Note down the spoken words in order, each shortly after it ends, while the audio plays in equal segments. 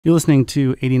You're listening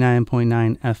to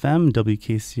 89.9 FM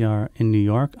WKCR in New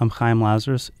York. I'm Chaim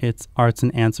Lazaros. It's Arts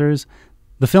and Answers.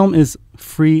 The film is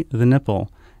Free the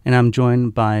Nipple, and I'm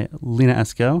joined by Lina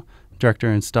Esco, director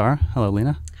and star. Hello,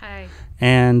 Lina. Hi.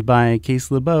 And by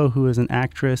Casey LaBow, who is an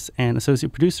actress and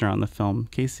associate producer on the film.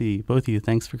 Casey, both of you,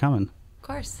 thanks for coming. Of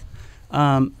course.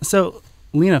 So,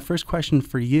 Lina, first question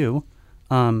for you.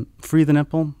 Free the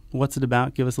Nipple, what's it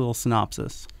about? Give us a little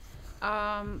synopsis.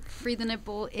 Free the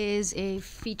Nipple is a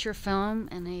feature film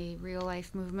and a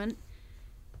real-life movement,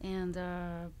 and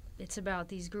it's about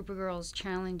these group of girls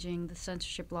challenging the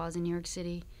censorship laws in New York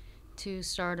City to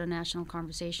start a national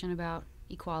conversation about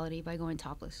equality by going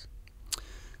topless.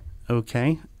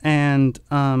 Okay, and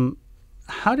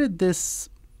how did this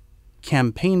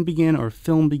campaign begin or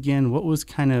film begin? What was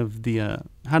kind of the,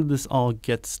 how did this all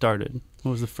get started?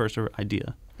 What was the first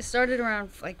idea? It started around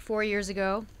like 4 years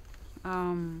ago.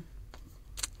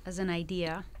 As an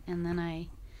idea, and then I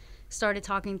started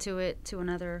talking to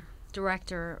another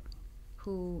director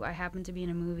who I happened to be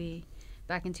in a movie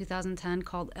back in 2010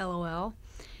 called LOL,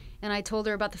 and I told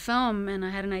her about the film, and I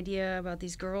had an idea about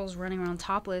these girls running around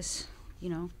topless,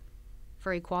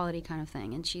 for equality kind of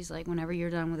thing, and she's like, whenever you're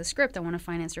done with the script, I want to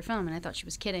finance your film, and I thought she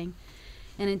was kidding,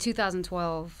 and in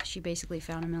 2012, she basically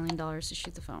found $1 million to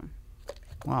shoot the film.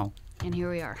 Wow. And here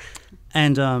we are.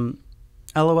 And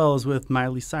LOL is with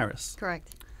Miley Cyrus.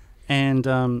 Correct. And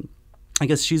I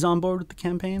guess she's on board with the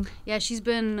campaign? Yeah, she's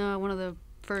been one of the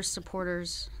first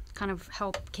supporters, kind of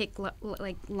helped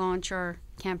launch our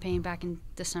campaign back in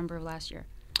December of last year.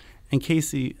 And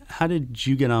Casey, how did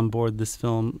you get on board this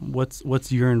film?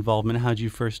 What's your involvement? How did you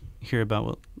first hear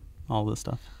about all this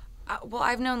stuff? Well,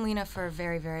 I've known Lina for a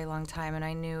very, very long time, and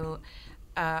I knew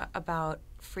about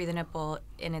Free the Nipple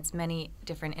in its many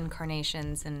different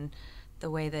incarnations and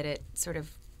the way that it sort of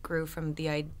grew from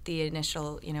the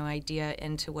initial idea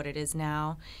into what it is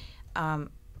now,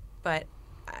 but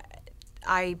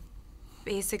I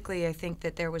think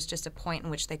that there was just a point in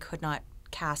which they could not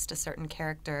cast a certain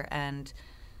character, and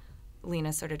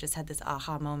Lina sort of just had this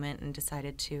aha moment and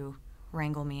decided to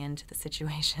wrangle me into the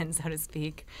situation, so to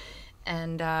speak,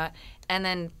 and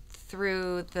then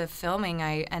through the filming,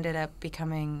 I ended up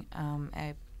becoming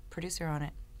a producer on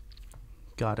it.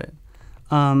 Got it.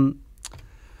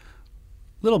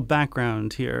 Little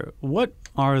background here. What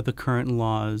are the current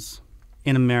laws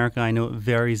in America? I know it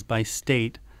varies by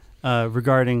state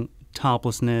regarding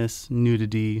toplessness,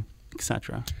 nudity,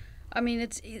 etc. I mean,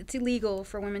 it's illegal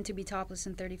for women to be topless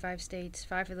in 35 states.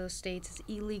 5 of those states, it's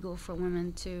illegal for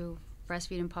women to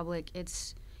breastfeed in public.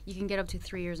 You can get up to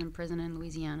 3 years in prison in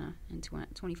Louisiana and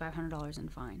 $2,500 in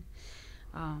fine.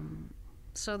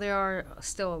 So there are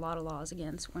still a lot of laws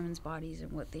against women's bodies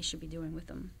and what they should be doing with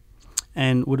them.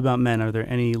 And what about men? Are there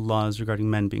any laws regarding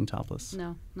men being topless?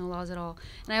 No laws at all.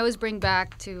 And I always bring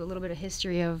back to a little bit of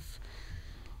history of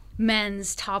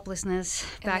men's toplessness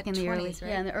back in the 20s,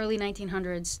 right? in the early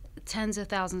 1900s. Tens of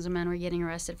thousands of men were getting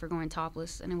arrested for going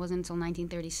topless, and it wasn't until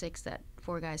 1936 that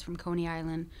 4 guys from Coney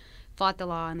Island fought the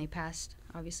law, and they passed,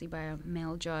 obviously by a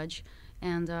male judge.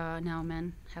 And now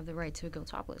men have the right to go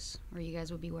topless, or you guys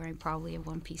would be wearing probably a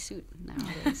one-piece suit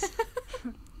nowadays.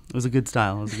 It was a good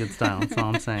style. That's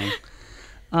all I'm saying.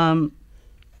 I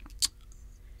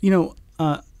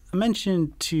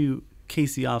mentioned to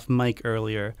Casey off mic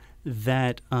earlier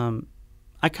that I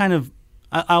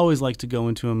always like to go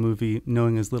into a movie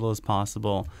knowing as little as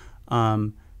possible,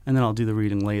 and then I'll do the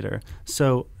reading later.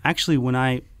 So actually, when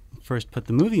I first put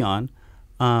the movie on,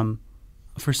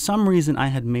 for some reason I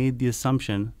had made the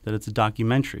assumption that it's a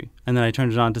documentary, and then I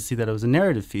turned it on to see that it was a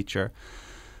narrative feature.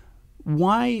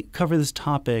 Why cover this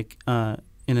topic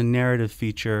in a narrative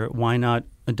feature? Why not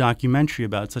a documentary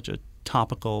about such a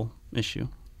topical issue?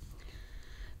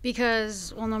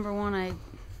 Because, well, number one, I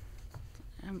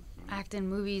act in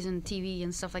movies and TV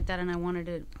and stuff like that, and I wanted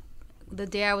it. The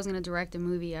day I was going to direct a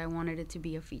movie, I wanted it to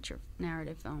be a feature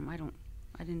narrative film. I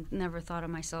never thought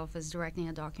of myself as directing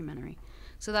a documentary,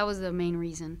 so that was the main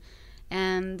reason.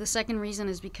 And the second reason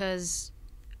is because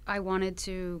I want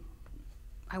to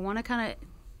kind of.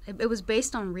 It was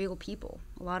based on real people,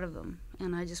 a lot of them,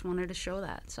 and I just wanted to show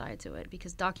that side to it,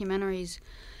 because documentaries,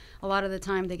 a lot of the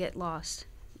time, they get lost.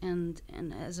 And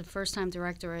as a first-time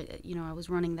director, I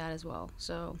was running that as well.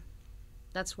 So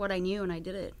that's what I knew, and I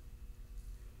did it.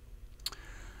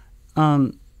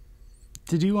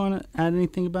 Did you want to add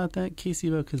anything about that, Casey?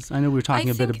 Because I know we were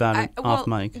talking a bit about it off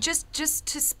mic. Just to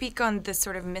speak on the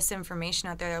sort of misinformation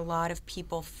out there, a lot of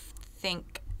people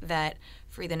think that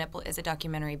Free the Nipple is a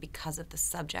documentary because of the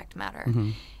subject matter,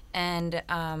 and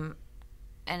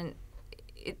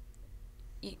it,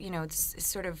 it's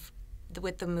sort of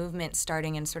with the movement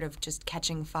starting and sort of just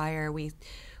catching fire. We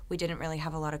we didn't really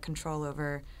have a lot of control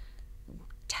over,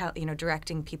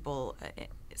 directing people,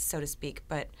 so to speak.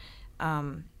 But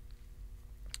I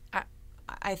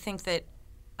think that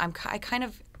I kind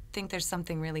of think there's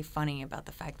something really funny about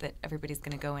the fact that everybody's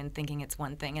going to go in thinking it's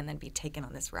one thing and then be taken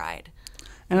on this ride.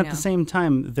 And at the same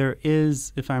time, there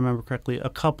is, if I remember correctly, a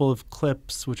couple of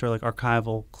clips which are like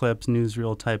archival clips,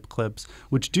 newsreel type clips,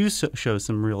 which do show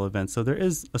some real events. So there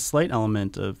is a slight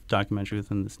element of documentary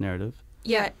within this narrative.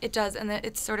 Yeah, it does, and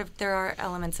it's sort of, there are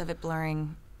elements of it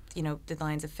blurring, the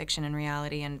lines of fiction and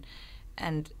reality, and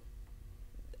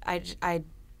I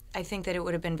think that it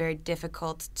would have been very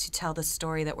difficult to tell the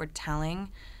story that we're telling,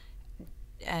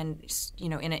 and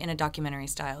in a documentary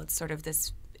style. It's sort of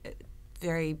this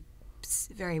very,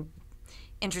 very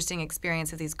interesting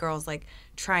experience of these girls like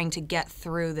trying to get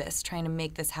through this, trying to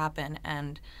make this happen,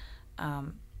 and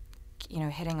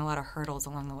hitting a lot of hurdles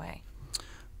along the way.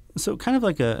 So kind of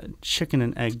like a chicken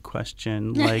and egg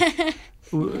question, like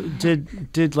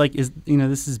did like is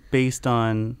this is based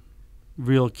on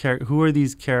real who are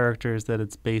these characters that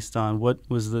it's based on? What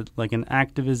was it, like an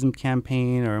activism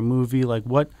campaign or a movie? Like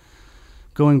what,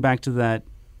 going back to that,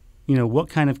 what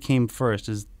kind of came first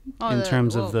is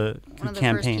terms of the one of the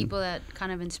campaign? First people that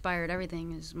kind of inspired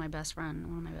everything is my best friend,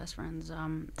 one of my best friends,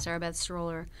 Sarah Beth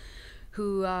Stroller,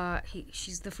 who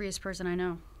she's the freest person I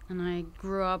know, and I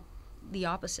grew up the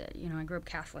opposite. I grew up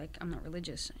Catholic. I'm not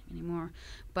religious anymore,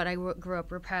 but I grew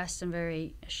up repressed and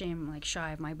very ashamed, like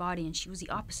shy of my body, and she was the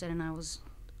opposite, and I was,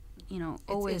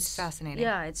 always... It's fascinating.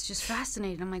 Yeah, it's just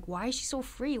fascinating. I'm like, why is she so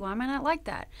free? Why am I not like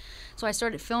that? So I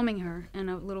started filming her, and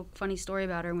a little funny story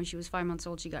about her, when she was 5 months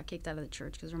old, she got kicked out of the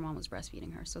church because her mom was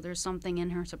breastfeeding her. So there's something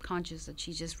in her subconscious that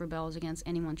she just rebels against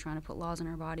anyone trying to put laws in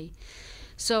her body.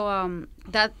 So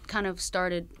that kind of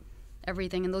started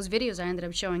everything. And those videos, I ended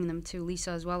up showing them to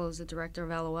Lisa as well, as the director of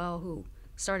LOL, who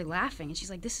started laughing. And she's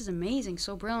like, this is amazing,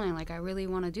 so brilliant. Like, I really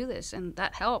want to do this. And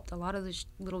that helped. A lot of the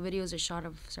little videos are shot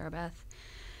of Sarah Beth.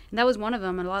 And that was one of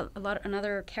them. And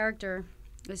another character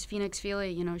was Phoenix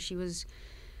Feely. She was,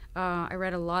 I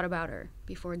read a lot about her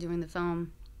before doing the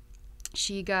film.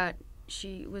 She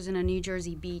was in a New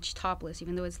Jersey beach topless,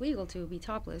 even though it's legal to be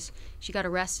topless. She got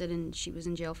arrested and she was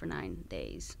in jail for 9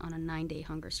 days on a 9-day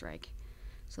hunger strike.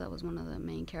 So that was one of the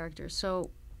main characters. So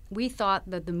we thought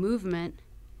that the movement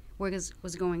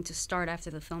was going to start after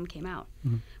the film came out.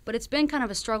 Mm-hmm. But it's been kind of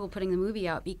a struggle putting the movie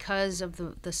out because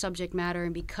of the subject matter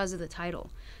and because of the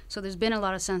title. So there's been a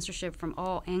lot of censorship from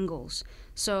all angles.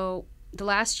 So the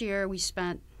last year we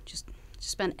spent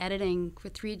editing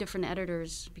with 3 different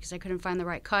editors because I couldn't find the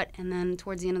right cut. And then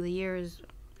towards the end of the year is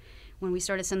when we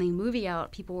started sending the movie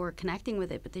out, people were connecting with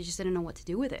it, but they just didn't know what to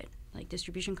do with it, like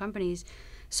distribution companies.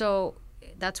 So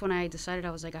that's when I decided,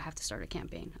 I was like, I have to start a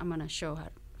campaign. I'm just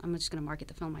going to market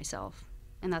the film myself.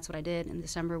 And that's what I did. In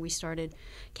December, we started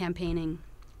campaigning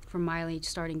for mileage,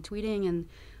 starting tweeting and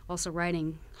also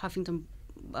writing Huffington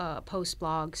Post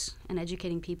blogs and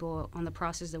educating people on the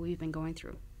process that we've been going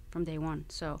through from day one.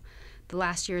 So the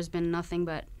last year has been nothing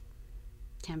but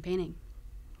campaigning,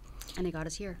 and it got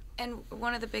us here. And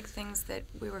one of the big things that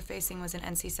we were facing was an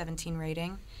NC-17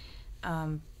 rating,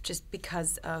 just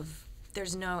because of,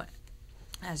 there's no,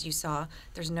 as you saw,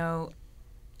 there's no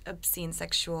obscene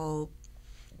sexual,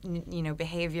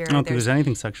 behavior. I don't think there's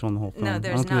anything sexual in the whole film. No, I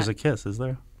don't think there's a kiss, is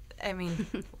there? I mean,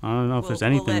 I don't know if there's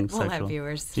anything sexual. We'll let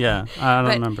viewers. Yeah, I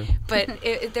don't remember. But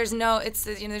there's no,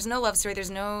 there's no love story. There's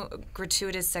no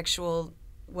gratuitous sexual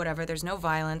whatever. There's no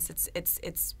violence.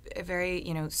 It's a very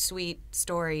sweet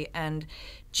story, and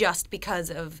just because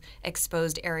of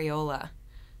exposed areola,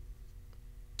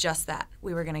 just that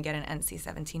we were going to get an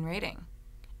NC-17 rating,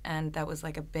 and that was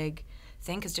like a big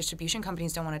thing because distribution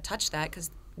companies don't want to touch that because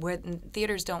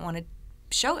theaters don't want to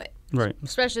show it. Right.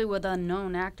 Especially with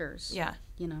unknown actors. Yeah.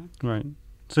 Right.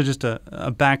 So just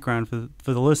a background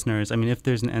for the listeners. I mean, if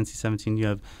there's an NC-17, you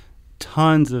have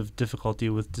tons of difficulty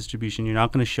with distribution. You're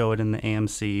not going to show it in the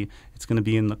AMC. It's going to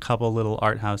be in a couple little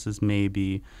art houses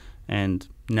maybe, and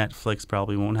Netflix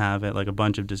probably won't have it, like a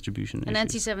bunch of distribution issues. And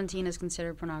NC-17 is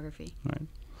considered pornography. Right.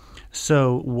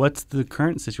 So what's the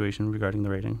current situation regarding the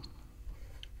rating?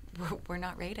 We're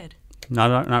not rated.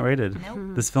 Not rated? Nope.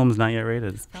 Mm-hmm. This film is not yet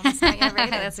rated. This film is not yet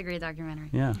rated. That's a great documentary.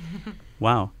 Yeah.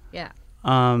 Wow. Yeah.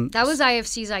 That was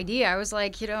IFC's idea. I was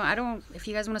like, if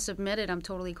you guys want to submit it, I'm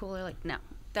totally cool. They're like, no.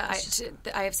 The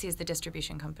IFC is the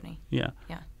distribution company. Yeah.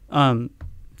 Yeah.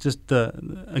 Just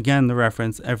the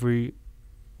reference, every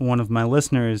one of my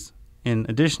listeners, in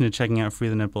addition to checking out Free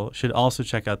the Nipple, should also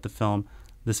check out the film,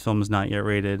 This Film Is Not Yet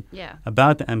Rated,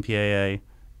 about the MPAA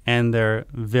and their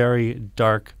very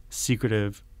dark,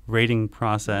 secretive rating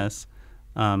process.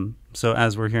 So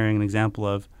as we're hearing an example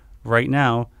of right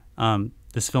now,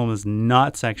 this film is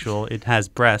not sexual. It has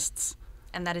breasts.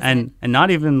 And that is and not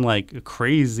even like a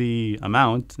crazy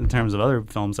amount in terms of other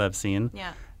films I've seen.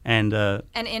 Yeah. And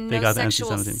in they no got the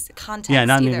sexual NC-17. context Yeah,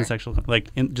 not either. even sexual, like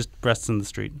just breasts in the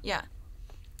street. Yeah.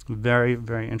 Very,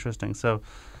 very interesting. So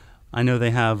I know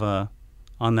they have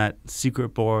on that secret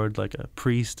board like a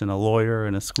priest and a lawyer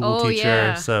and a school teacher.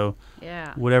 Yeah. So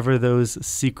Yeah. whatever those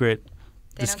secret They don't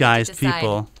get to disguised decide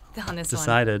people on this one.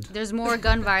 decided. There's more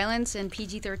gun violence in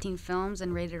PG-13 films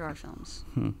than rated R films.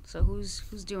 So who's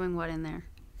doing what in there?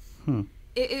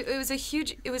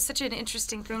 It was such an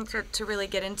interesting thing to really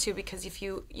get into, because if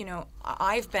you know,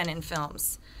 I've been in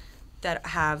films that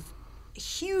have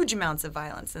huge amounts of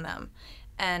violence in them,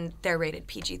 and they're rated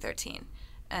PG-13.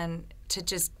 And to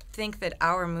just think that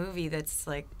our movie, that's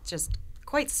like just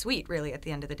quite sweet, really, at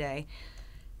the end of the day,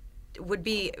 would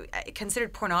be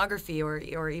considered pornography,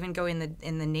 or even go in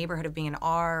the neighborhood of being an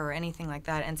R or anything like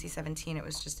that, NC-17. It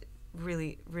was just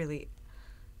really, really,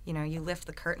 you lift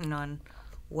the curtain on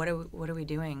what are we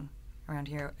doing around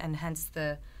here, and hence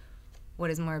what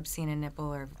is more obscene, a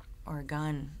nipple or a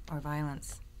gun or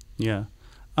violence. Yeah.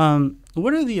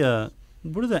 What are the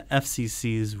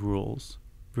FCC's rules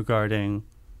regarding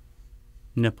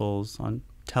nipples on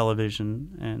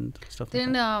television and stuff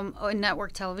like that? In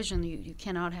network television, you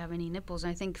cannot have any nipples.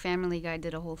 I think Family Guy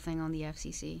did a whole thing on the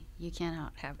FCC. You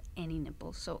cannot have any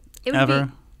nipples. So it would Ever?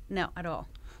 be no at all.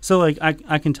 So, like,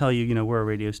 I can tell you, we're a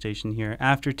radio station here.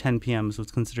 After 10 p.m. is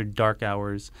what's considered dark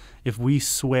hours. If we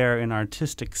swear in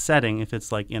artistic setting, if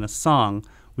it's like in a song,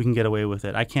 we can get away with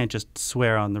it. I can't just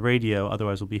swear on the radio,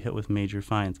 otherwise we'll be hit with major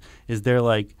fines. Is there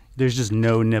there's just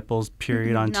no nipples,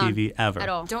 period, on None, TV ever? at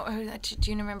all. Do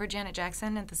you remember Janet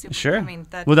Jackson at the Super Bowl? Sure. I mean,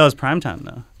 Well, that was primetime,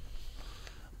 though.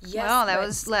 yes, Well,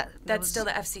 that's that was still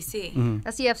the FCC. Mm-hmm.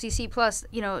 That's the FCC. Plus,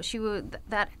 she would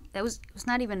it was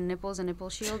not even nipples, a nipple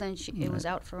shield, and it was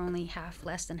out for only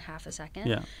less than half a second.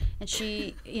 Yeah.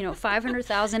 And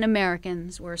 500,000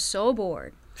 Americans were so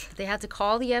bored that they had to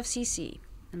call the FCC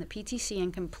and the PTC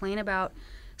and complain about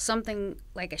something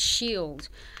like a shield.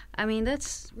 I mean,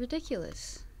 that's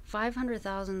ridiculous.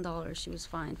 $500,000 she was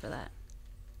fined for that.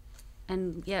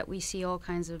 And yet we see all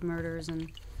kinds of murders and,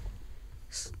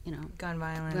 Gun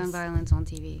violence. gun violence on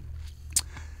TV.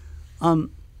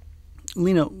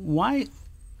 Lina, why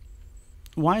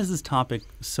is this topic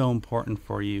so important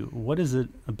for you? What is it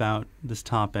about this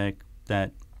topic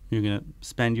that you're going to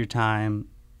spend your time,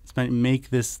 make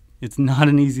this? It's not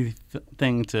an easy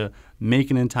thing to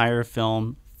make an entire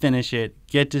film, finish it,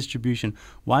 get distribution.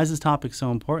 Why is this topic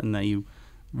so important that you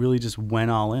really just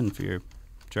went all in for your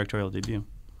directorial debut?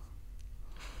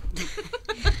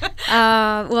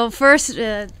 Well, first,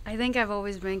 I think I've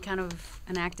always been kind of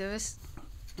an activist,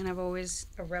 and A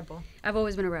rebel. I've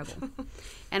always been a rebel.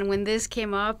 And when this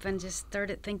came up and just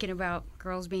started thinking about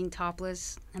girls being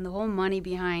topless and the whole money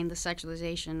behind the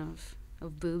sexualization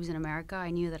of boobs in America, I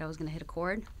knew that I was going to hit a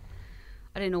chord.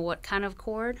 I didn't know what kind of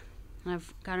chord.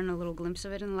 I've gotten a little glimpse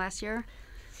of it in the last year.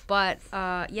 But,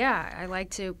 I like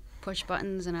to push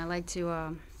buttons, and I like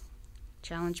to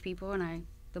challenge people, and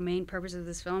the main purpose of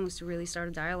this film was to really start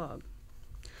a dialogue.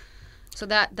 So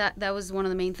that was one of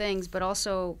the main things. But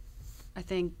also, I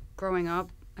think growing up,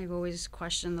 I've always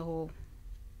questioned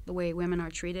the way women are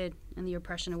treated and the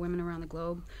oppression of women around the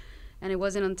globe. And it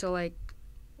wasn't until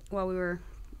while we were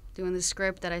doing the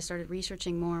script that I started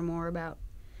researching more and more about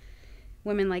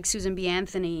women like Susan B.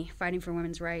 Anthony fighting for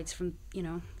women's rights from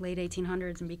late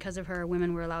 1800s, and because of her,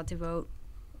 women were allowed to vote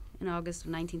in August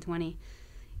of 1920.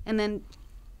 And then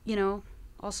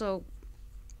also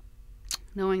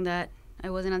knowing that it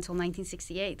wasn't until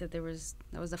 1968 that that was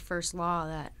the first law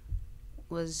that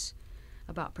was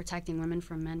about protecting women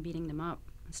from men beating them up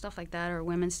and stuff like that, or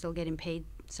women still getting paid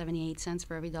 78 cents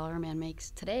for every dollar a man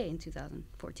makes today in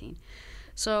 2014.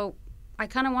 So I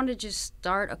kind of wanted to just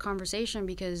start a conversation,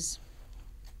 because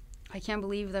I can't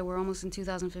believe that we're almost in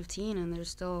 2015 and there's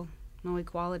still no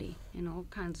equality in all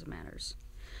kinds of matters.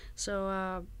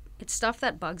 So it's stuff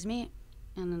that bugs me,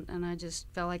 and I just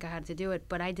felt like I had to do it,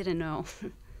 but I didn't know.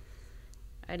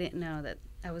 I didn't know that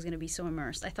I was going to be so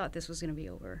immersed. I thought this was going to be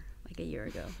over like a year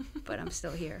ago, but I'm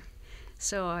still here.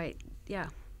 So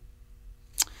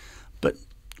But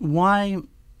why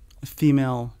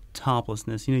female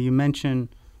toplessness? You mention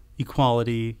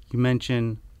equality. You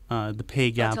mention the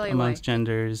pay gap amongst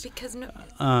genders. Because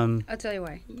I'll tell you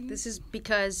why. This is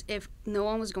because if no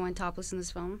one was going topless in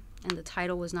this film and the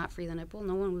title was not Free the Nipple,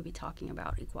 no one would be talking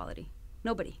about equality.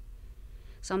 Nobody.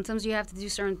 Sometimes you have to do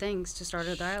certain things to start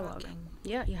a dialogue. Shocking.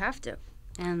 Yeah, you have to.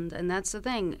 And that's the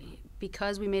thing.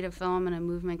 Because we made a film and a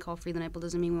movement called Free the Nipple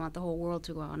doesn't mean we want the whole world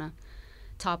to go on a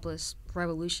topless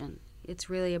revolution. It's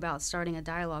really about starting a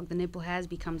dialogue. The nipple has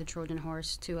become the Trojan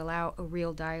horse to allow a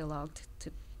real dialogue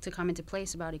to come into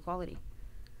place about equality.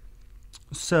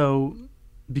 So,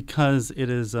 because it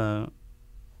is, I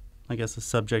guess, a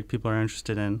subject people are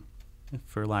interested in,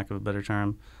 for lack of a better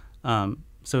term,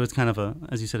 so it's kind of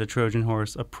as you said, a Trojan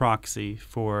horse, a proxy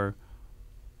for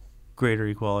greater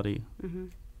equality. Mm-hmm.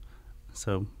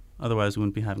 So, otherwise we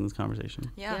wouldn't be having this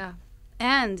conversation. Yeah.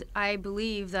 And I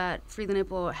believe that Free the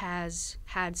Nipple has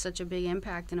had such a big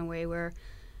impact in a way where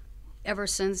ever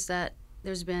since that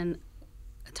there's been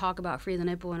a talk about Free the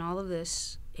Nipple and all of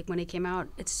this, when it came out,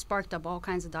 it sparked up all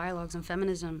kinds of dialogues on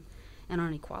feminism and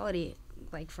on equality,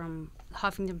 like from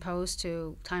Huffington Post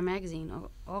to Time Magazine,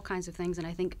 all kinds of things. And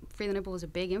I think Free the Nipple was a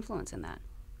big influence in that.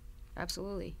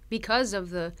 Absolutely. Because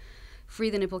of the Free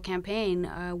the Nipple campaign,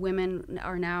 women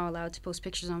are now allowed to post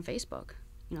pictures on Facebook.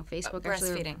 You know, Facebook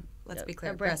breastfeeding. Let's be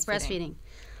clear. Breastfeeding.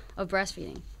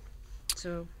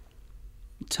 So,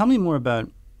 tell me more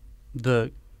about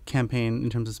the campaign in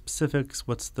terms of specifics.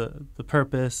 What's the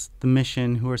purpose, the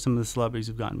mission? Who are some of the celebrities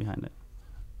who've gotten behind it?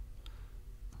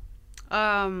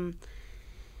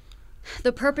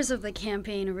 The purpose of the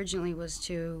campaign originally was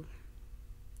to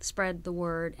spread the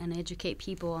word and educate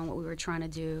people on what we were trying to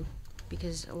do,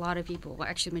 because a lot of people, well,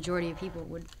 actually the majority of people,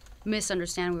 would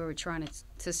misunderstand what we were trying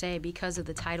to say because of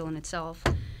the title in itself.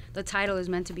 The title is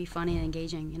meant to be funny and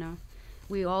engaging, you know.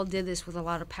 We all did this with a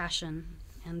lot of passion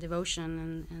and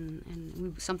devotion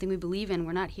and something we believe in.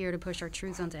 We're not here to push our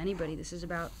truth onto anybody. This is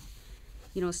about,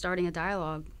 you know, starting a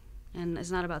dialogue. And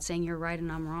it's not about saying you're right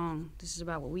and I'm wrong. This is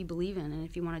about what we believe in. And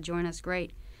if you want to join us,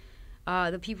 great.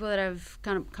 The people that have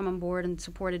kind of come on board and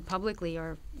supported publicly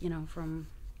are, you know, from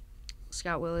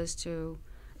Scott Willis to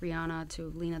Rihanna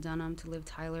to Lina Dunham to Liv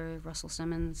Tyler, Russell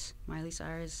Simmons, Miley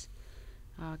Cyrus,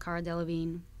 Cara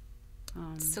Delevingne,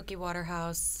 Suki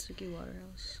Waterhouse,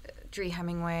 Dree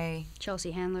Hemingway,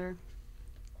 Chelsea Handler.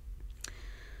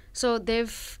 So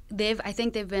I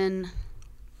think they've been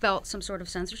felt some sort of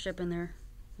censorship in their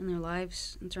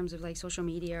lives in terms of like social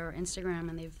media or Instagram,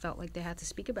 and they've felt like they had to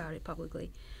speak about it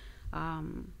publicly.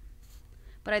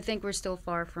 But I think we're still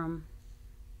far from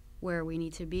where we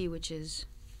need to be, which is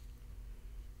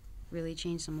really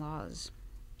change some laws.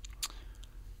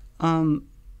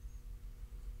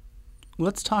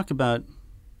 Let's talk about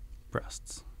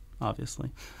breasts,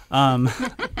 obviously.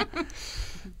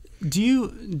 Do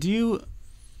you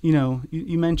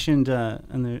you mentioned,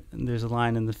 and there's a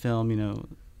line in the film, you know,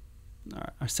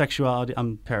 our sexuality,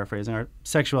 I'm paraphrasing, our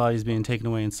sexuality is being taken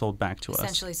away and sold back to us.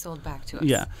 Essentially sold back to us.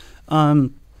 Yeah.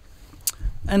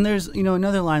 And there's, you know,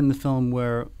 another line in the film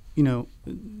where, you know,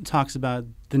 it talks about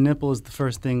the nipple is the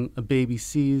first thing a baby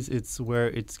sees. It's where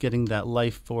it's getting that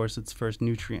life force, its first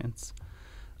nutrients.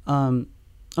 I'm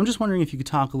just wondering if you could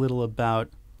talk a little about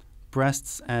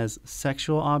breasts as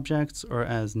sexual objects or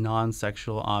as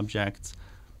non-sexual objects.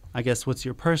 I guess, what's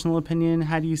your personal opinion?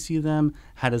 How do you see them?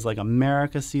 How does, like,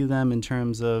 America see them in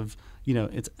terms of, you know,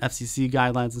 its FCC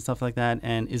guidelines and stuff like that?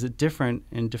 And is it different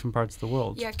in different parts of the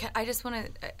world? Yeah, I just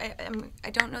want to, I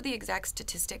don't know the exact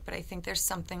statistic, but I think there's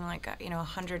something like,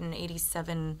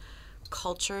 187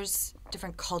 cultures,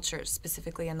 different cultures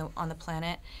specifically on the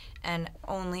planet, and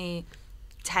only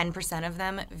 10% of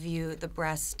them view the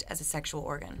breast as a sexual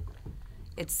organ.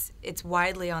 It's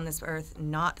widely on this earth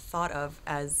not thought of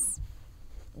as,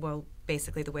 well,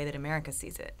 basically the way that America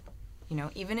sees it. You know,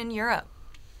 even in Europe,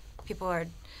 people are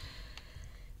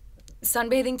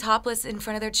sunbathing topless in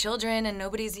front of their children, and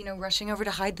nobody's, you know, rushing over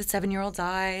to hide the 7-year-old's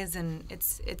eyes. And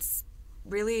it's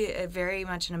really very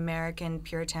much an American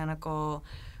puritanical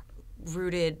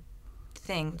rooted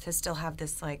thing to still have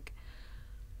this, like,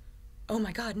 oh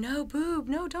my God, no, boob,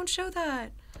 no, don't show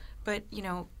that. But, you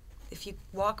know, if you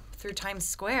walk through Times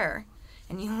Square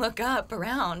and you look up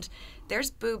around,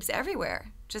 there's boobs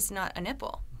everywhere, just not a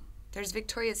nipple. There's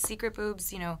Victoria's Secret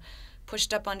boobs, you know,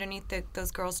 pushed up underneath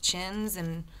those girls' chins,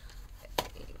 and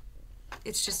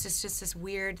it's just this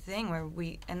weird thing where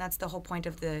and that's the whole point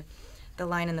of the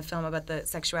line in the film about the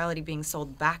sexuality being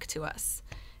sold back to us,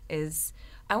 is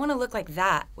I want to look like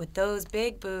that with those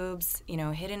big boobs, you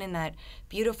know, hidden in that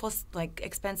beautiful, like,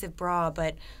 expensive bra,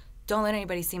 but don't let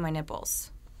anybody see my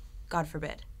nipples. God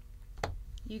forbid.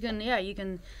 You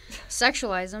can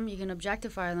sexualize them, you can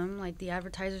objectify them, like the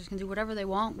advertisers can do whatever they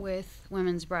want with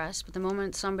women's breasts, but the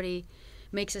moment somebody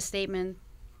makes a statement,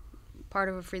 part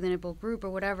of a Free the Nipple group or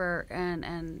whatever,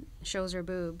 and shows her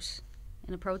boobs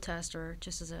in a protest or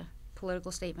just as a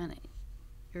political statement,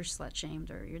 you're slut-shamed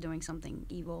or you're doing something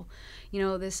evil. You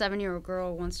know, this 7-year-old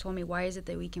girl once told me, why is it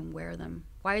that we can wear them?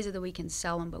 Why is it that we can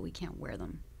sell them but we can't wear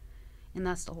them? And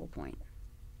that's the whole point.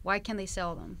 Why can they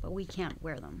sell them but we can't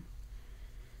wear them?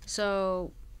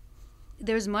 So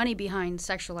there's money behind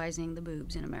sexualizing the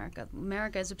boobs in America.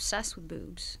 America is obsessed with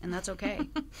boobs, and that's okay.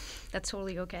 That's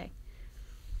totally okay.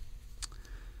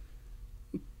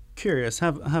 Curious, I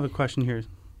have a question here.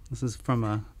 This is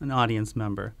from an audience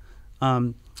member.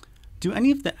 Do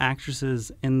any of the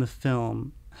actresses in the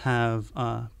film have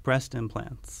breast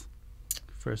implants?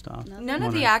 First off, none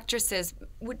of the actresses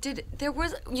did. There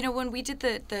was, when we did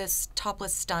the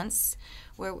topless stunts,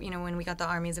 where when we got the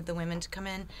armies of the women to come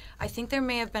in, I think there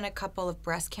may have been a couple of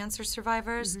breast cancer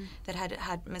survivors that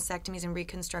had mastectomies and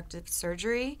reconstructive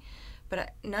surgery,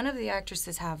 but none of the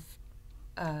actresses have.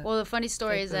 Well, the funny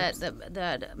story is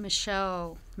that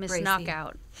Michelle, Miss Bracey.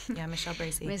 Knockout, Michelle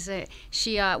Bracey,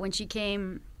 she when she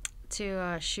came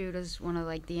to shoot as one of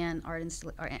like the end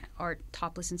art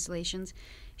topless installations,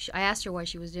 I asked her why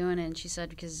she was doing it, and she said,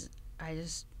 because I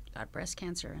just got breast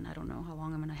cancer and I don't know how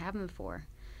long I'm going to have it for.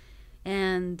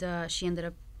 And she ended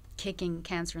up kicking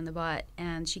cancer in the butt,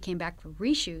 and she came back for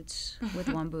reshoots with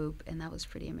one boob, and that was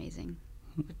pretty amazing.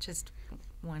 Just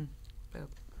one boob.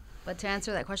 But to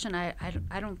answer that question,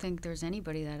 I don't think there's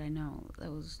anybody that I know that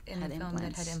was in the film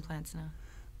that had implants. No.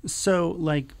 So,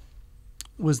 like,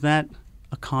 was that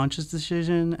a conscious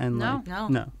decision? And No.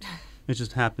 No. It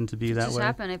just happened to be that way? It just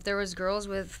happened. If there was girls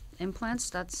with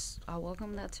implants, I'll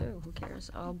welcome that too. Who cares?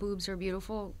 All boobs are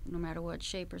beautiful, no matter what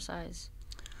shape or size.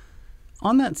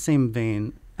 On that same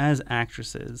vein, as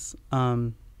actresses,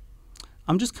 I'm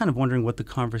just kind of wondering what the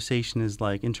conversation is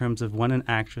like in terms of when an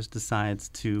actress decides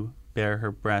to bare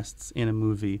her breasts in a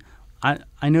movie.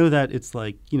 I know that it's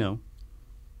like, the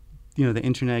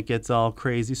internet gets all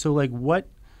crazy. So, like,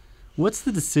 what's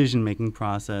the decision-making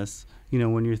process,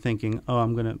 when you're thinking, oh,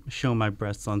 I'm going to show my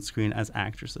breasts on screen as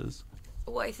actresses?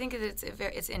 Well, I think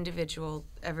it's individual.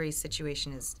 Every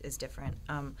situation is different,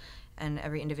 and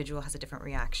every individual has a different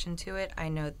reaction to it. I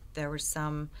know there were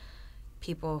some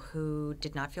people who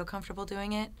did not feel comfortable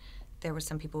doing it. There were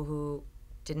some people who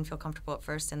didn't feel comfortable at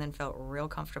first and then felt real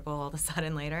comfortable all of a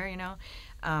sudden later,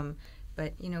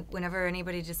 But, whenever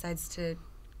anybody decides to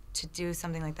do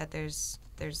something like that, there's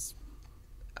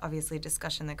obviously a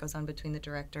discussion that goes on between the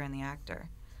director and the actor.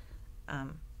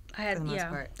 For the most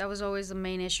part. That was always the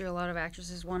main issue. A lot of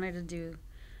actresses wanted to do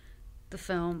the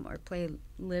film or play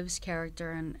Liv's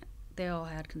character, and they all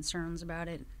had concerns about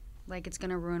it. Like, it's going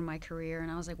to ruin my career.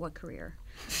 And I was like, what career?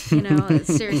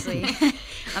 Seriously.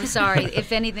 I'm sorry.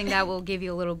 If anything, that will give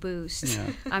you a little boost.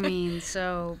 Yeah. I mean,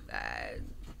 so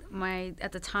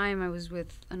at the time I was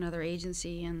with another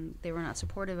agency, and they were not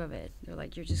supportive of it. They're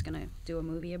like, you're just going to do a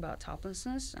movie about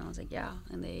toplessness? And I was like, yeah.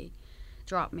 And they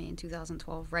dropped me in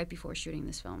 2012, right before shooting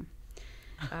this film.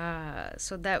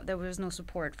 So that there was no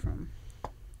support from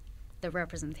the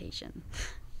representation.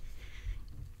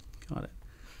 Got it.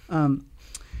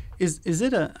 Is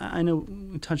it I know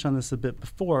we touched on this a bit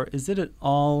before, is it at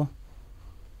all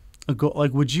a goal?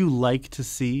 Like, would you like to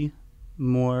see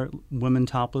more women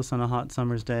topless on a hot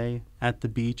summer's day at the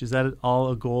beach? Is that at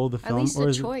all a goal of the film? At least or a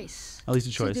is choice. At least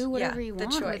a choice. To do whatever Yeah, you the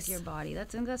want choice. with your body.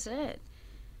 That's it.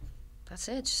 That's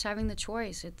it. Just having the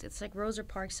choice. It's like Rosa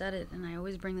Parks said it, and I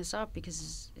always bring this up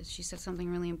because she said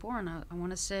something really important. I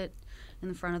want to sit in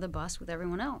the front of the bus with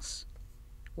everyone else.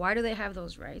 Why do they have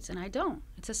those rights and I don't?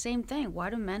 It's the same thing. Why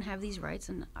do men have these rights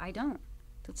and I don't?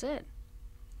 That's it.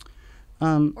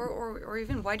 Or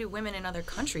even why do women in other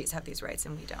countries have these rights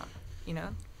and we don't?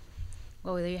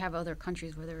 Well, you have other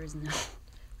countries where there is no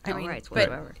rights but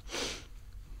whatsoever.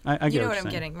 I get you know what what I'm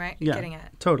you're getting, right? Yeah, Getting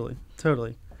at. Totally.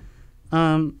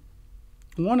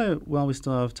 Want to, while we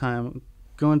still have time,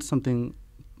 go into something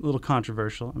a little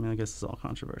controversial. I mean, I guess it's all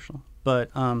controversial.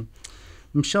 But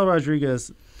Michelle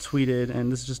Rodriguez tweeted,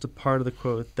 and this is just a part of the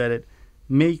quote, that it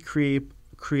may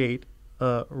create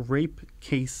a rape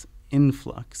case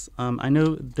influx. I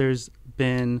know there's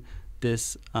been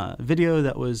this video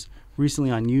that was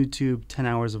recently on YouTube, 10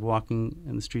 hours of walking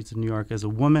in the streets of New York as a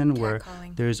woman, where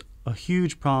there's a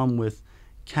huge problem with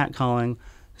catcalling.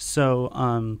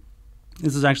 So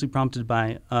this was actually prompted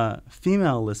by a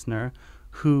female listener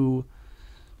who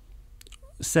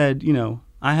said,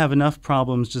 I have enough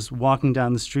problems just walking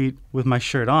down the street with my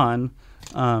shirt on,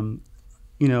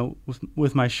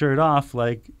 with my shirt off,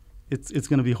 like it's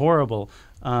going to be horrible.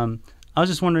 I was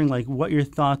just wondering, like, what your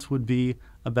thoughts would be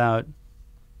about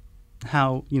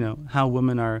how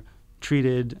women are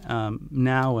treated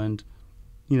now, and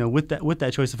with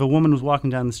that choice. If a woman was walking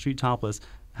down the street topless,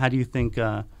 how do you think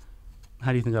that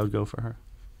would go for her?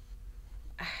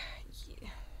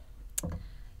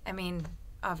 I mean,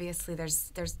 obviously,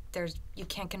 there's you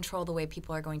can't control the way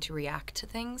people are going to react to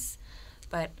things,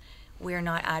 but we're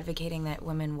not advocating that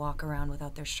women walk around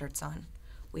without their shirts on.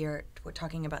 We're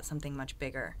talking about something much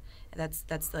bigger,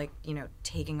 That's like, you know,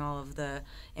 taking all of the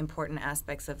important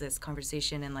aspects of this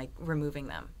conversation and like removing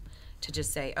them to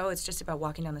just say, oh, it's just about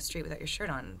walking down the street without your shirt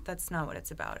on. That's not what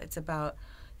it's about. It's about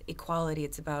equality.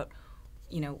 It's about,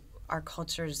 you know, our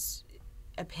culture's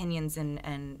opinions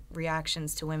and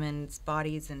reactions to women's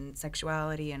bodies and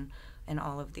sexuality and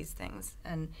all of these things.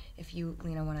 And if you,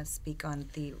 Lina, want to speak on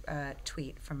the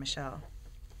tweet from Michelle.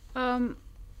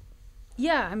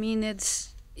 Yeah, I mean,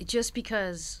 it's just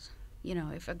because, you know,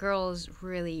 if a girl is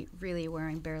really, really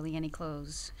wearing barely any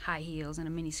clothes, high heels and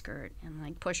a mini skirt and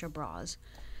like push-up bras,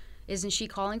 isn't she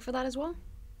calling for that as well?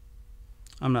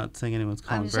 I'm not saying anyone's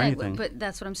calling for saying, anything. But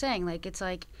that's what I'm saying. Like, it's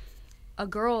like a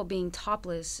girl being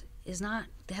topless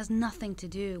has nothing to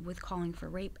do with calling for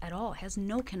rape at all. It has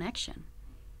no connection.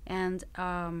 And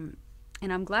I'm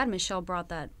glad Michelle brought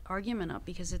that argument up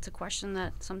because it's a question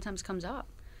that sometimes comes up.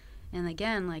 And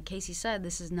again, like Casey said,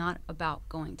 this is not about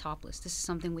going topless. This is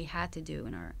something we had to do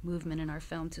in our movement, in our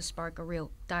film, to spark a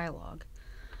real dialogue.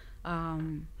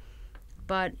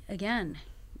 But again,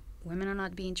 women are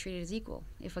not being treated as equal.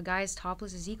 If a guy is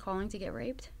topless, is he calling to get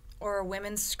raped? Or are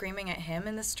women screaming at him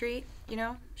in the street, you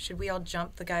know? Should we all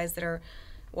jump the guys that are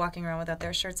walking around without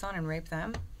their shirts on and rape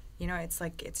them? You know, it's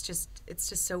like, it's just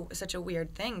such a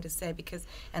weird thing to say because,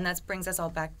 and that brings us all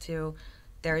back to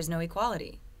there is no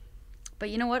equality. But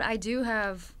you know what? I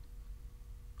believe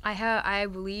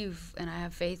and I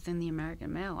have faith in the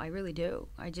American male. I really do.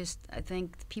 I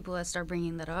think people that start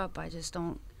bringing that up, I just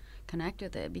don't connect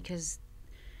with it because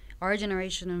our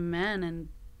generation of men and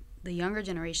the younger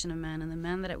generation of men and the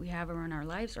men that we have around our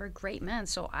lives are great men.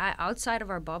 So outside of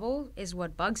our bubble is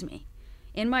what bugs me.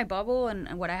 In my bubble and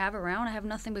what I have around, I have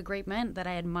nothing but great men that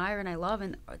I admire and I love,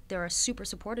 and they're super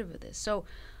supportive of this. So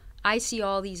I see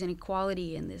all these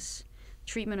inequality in this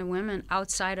treatment of women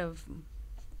outside of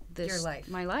your life.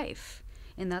 My life.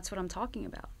 And that's what I'm talking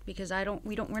about. Because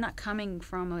we're not coming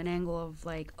from an angle of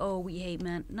like, oh, we hate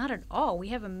men. Not at all. We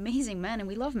have amazing men and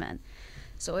we love men.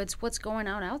 So it's what's going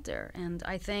on out there. And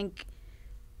I think,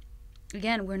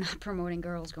 again, we're not promoting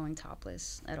girls going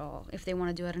topless at all. If they want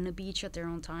to do it on a beach at their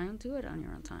own time, do it on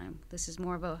your own time. This is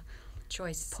more of a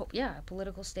choice. A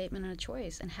political statement and a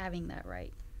choice, and having that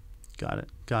right. Got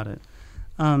it.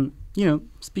 You know,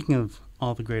 speaking of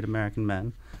all the great American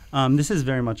men, this is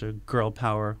very much a girl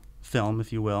power film,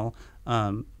 if you will.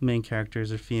 Main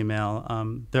characters are female.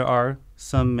 There are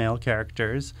some male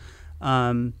characters.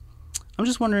 I'm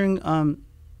just wondering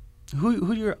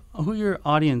who your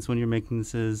audience when you're making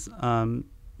this is.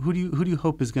 Who do you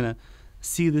hope is going to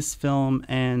see this film,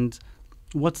 and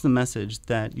what's the message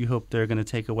that you hope they're going to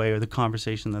take away, or the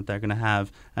conversation that they're going to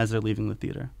have as they're leaving the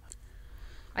theater?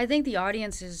 I think the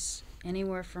audience is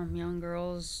anywhere from young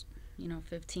girls,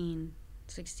 15,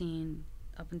 16,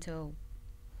 up until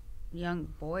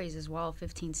young boys as well,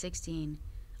 15, 16,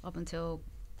 up until,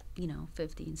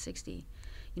 50 and 60.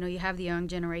 You have the young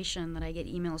generation that I get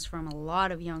emails from, a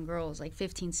lot of young girls, like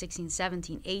 15, 16,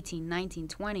 17, 18, 19,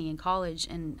 20 in college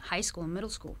and high school and middle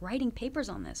school, writing papers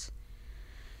on this.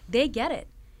 They get it.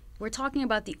 We're talking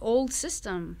about the old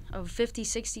system of 50,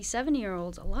 60,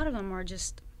 70-year-olds. A lot of them are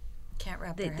just... Can't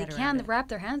wrap their head they around can't it. wrap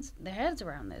their heads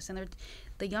around this. And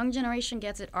the young generation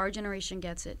gets it. Our generation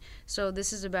gets it. So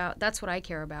this is about... That's what I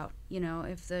care about.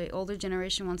 If the older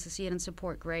generation wants to see it and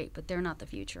support, great. But they're not the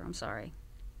future. I'm sorry.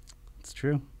 It's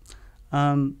true.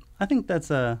 I think it's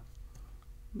a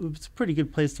pretty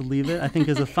good place to leave it. I think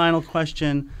as a final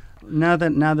question, now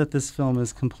that this film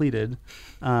is completed,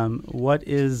 what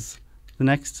is the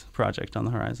next project on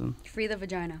the horizon? Free the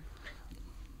vagina.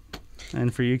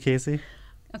 And for you, Casey?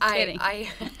 I'm kidding.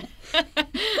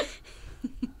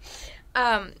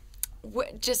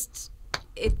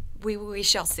 We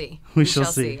shall see. We shall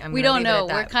see. We don't know.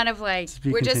 We're kind of like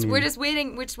we're just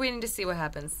waiting. We're just waiting to see what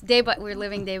happens. We're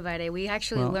living day by day. We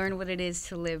actually learn what it is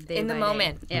to live day by day. In the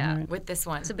moment. Yeah. Right. With this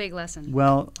one. It's a big lesson.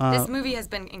 Well, this movie has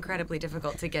been incredibly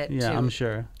difficult to get I'm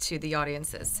sure. to the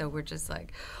audiences. So we're just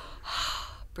like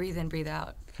breathe in, breathe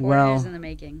out. 4 years in the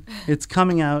making. It's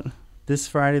coming out this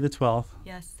Friday the 12th.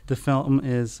 Yes. The film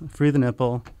is Free the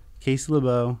Nipple. Casey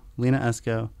LaBow, Lina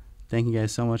Esco. Thank you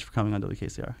guys so much for coming on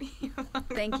WKCR.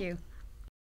 Thank you.